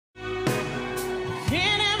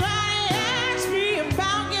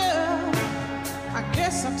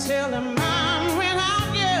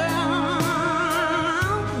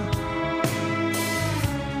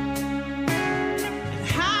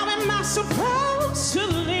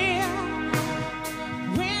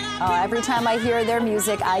Every time I hear their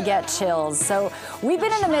music, I get chills. So we've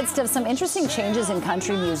been in the midst of some interesting changes in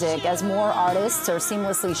country music as more artists are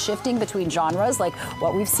seamlessly shifting between genres, like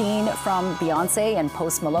what we've seen from Beyonce and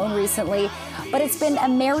Post Malone recently. But it's been a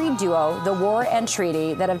merry duo, The War and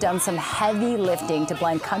Treaty, that have done some heavy lifting to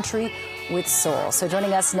blend country with soul. So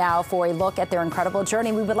joining us now for a look at their incredible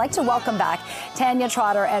journey, we would like to welcome back Tanya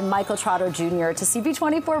Trotter and Michael Trotter Jr. to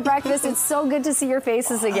CP24 Breakfast. It's so good to see your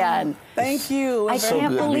faces again. Thank you. I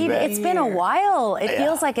can't believe it. It's been a while. It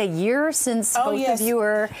feels like a year since both of you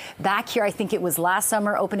were back here. I think it was last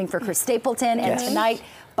summer opening for Chris Stapleton, and tonight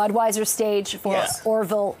Budweiser stage for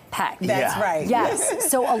Orville Peck. That's right. Yes.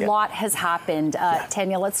 So a lot has happened.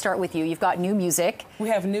 Tanya, let's start with you. You've got new music. We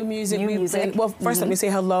have new music. Well, first let me say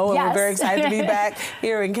hello. And we're very excited to be back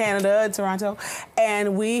here in Canada, in Toronto.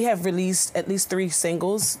 And we have released at least 3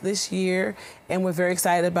 singles this year. And we're very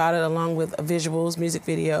excited about it, along with visuals, music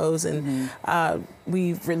videos. And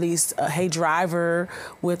we've released Hey Driver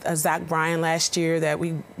with Zach Bryan last year that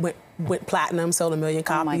we went platinum, sold 1 million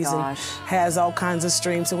copies, and has all kinds of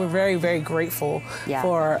streams. So we're very, very grateful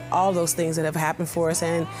for all those things that have happened for us.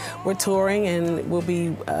 And we're touring, and we'll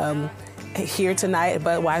be here tonight at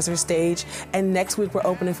Budweiser stage, and next week we're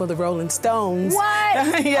opening for the Rolling Stones.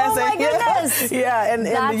 What? Yes, oh my goodness! Yeah, and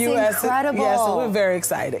in the U.S. That's incredible. Yeah, so we're very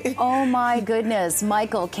excited. Oh my goodness,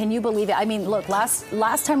 Michael, can you believe it? I mean, look,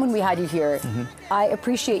 last time when we had you here, I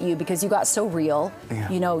appreciate you because you got so real.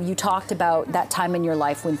 You know, you talked about that time in your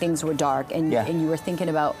life when things were dark, and you were thinking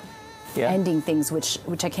about ending things, which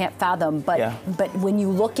I can't fathom. But when you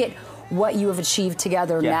look at what you have achieved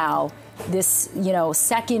together now, this,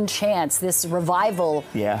 second chance, this revival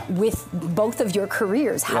with both of your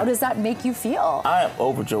careers. How does that make you feel? I am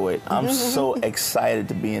overjoyed. I'm so excited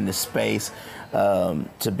to be in this space,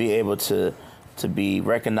 to be able to be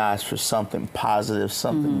recognized for something positive,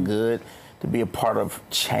 something good, to be a part of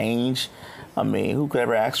change. I mean, who could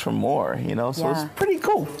ever ask for more, So it's pretty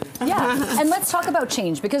cool. Yeah, and let's talk about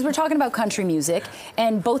change, because we're talking about country music,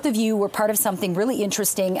 and both of you were part of something really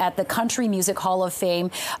interesting at the Country Music Hall of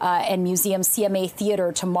Fame and Museum CMA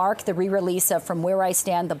Theater to mark the re-release of From Where I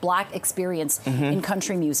Stand, the Black Experience in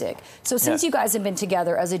country music. So since you guys have been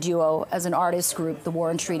together as a duo, as an artist group, The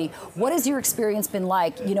War and Treaty, what has your experience been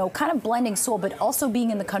like, kind of blending soul, but also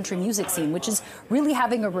being in the country music scene, which is really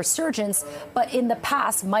having a resurgence, but in the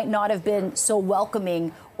past might not have been so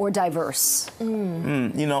welcoming or diverse?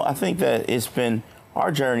 I think that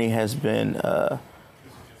our journey has been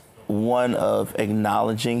one of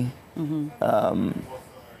acknowledging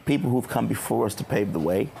people who've come before us to pave the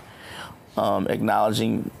way,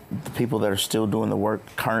 acknowledging the people that are still doing the work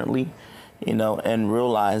currently, and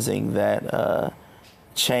realizing that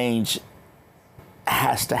change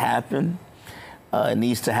has to happen. It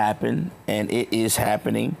needs to happen, and it is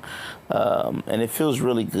happening. And it feels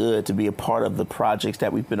really good to be a part of the projects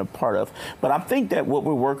that we've been a part of. But I think that what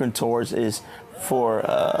we're working towards is for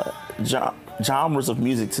genres of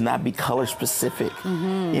music to not be color specific.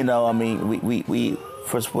 I mean, we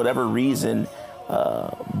for whatever reason,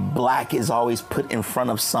 black is always put in front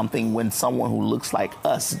of something when someone who looks like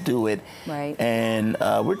us do it. Right. And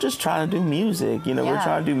we're just trying to do music. We're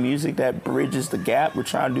trying to do music that bridges the gap. We're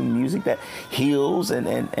trying to do music that heals and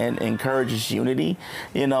encourages unity.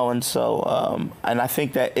 And so and I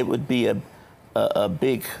think that it would be a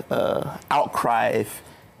big outcry if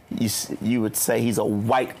you would say he's a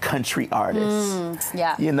white country artist,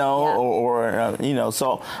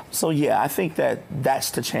 so I think that's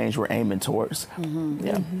the change we're aiming towards.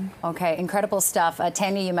 Okay, incredible stuff.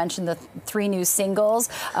 Tanya, you mentioned the 3 new singles,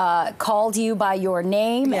 Called You by Your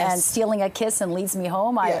Name and Stealing a Kiss and Leads Me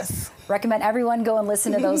Home. I recommend everyone go and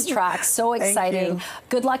listen to those tracks. So exciting.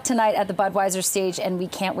 Good luck tonight at the Budweiser stage, and we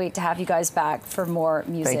can't wait to have you guys back for more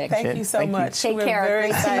music. Thank you so much. Take care.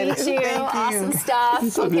 Very Great to meet you. Awesome stuff.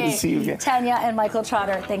 So good to see you again. Tanya and Michael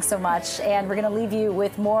Trotter, thanks so much. And we're going to leave you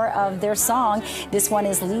with more of their song. This one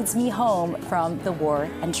is Leads Me Home from The War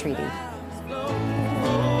and Treaty.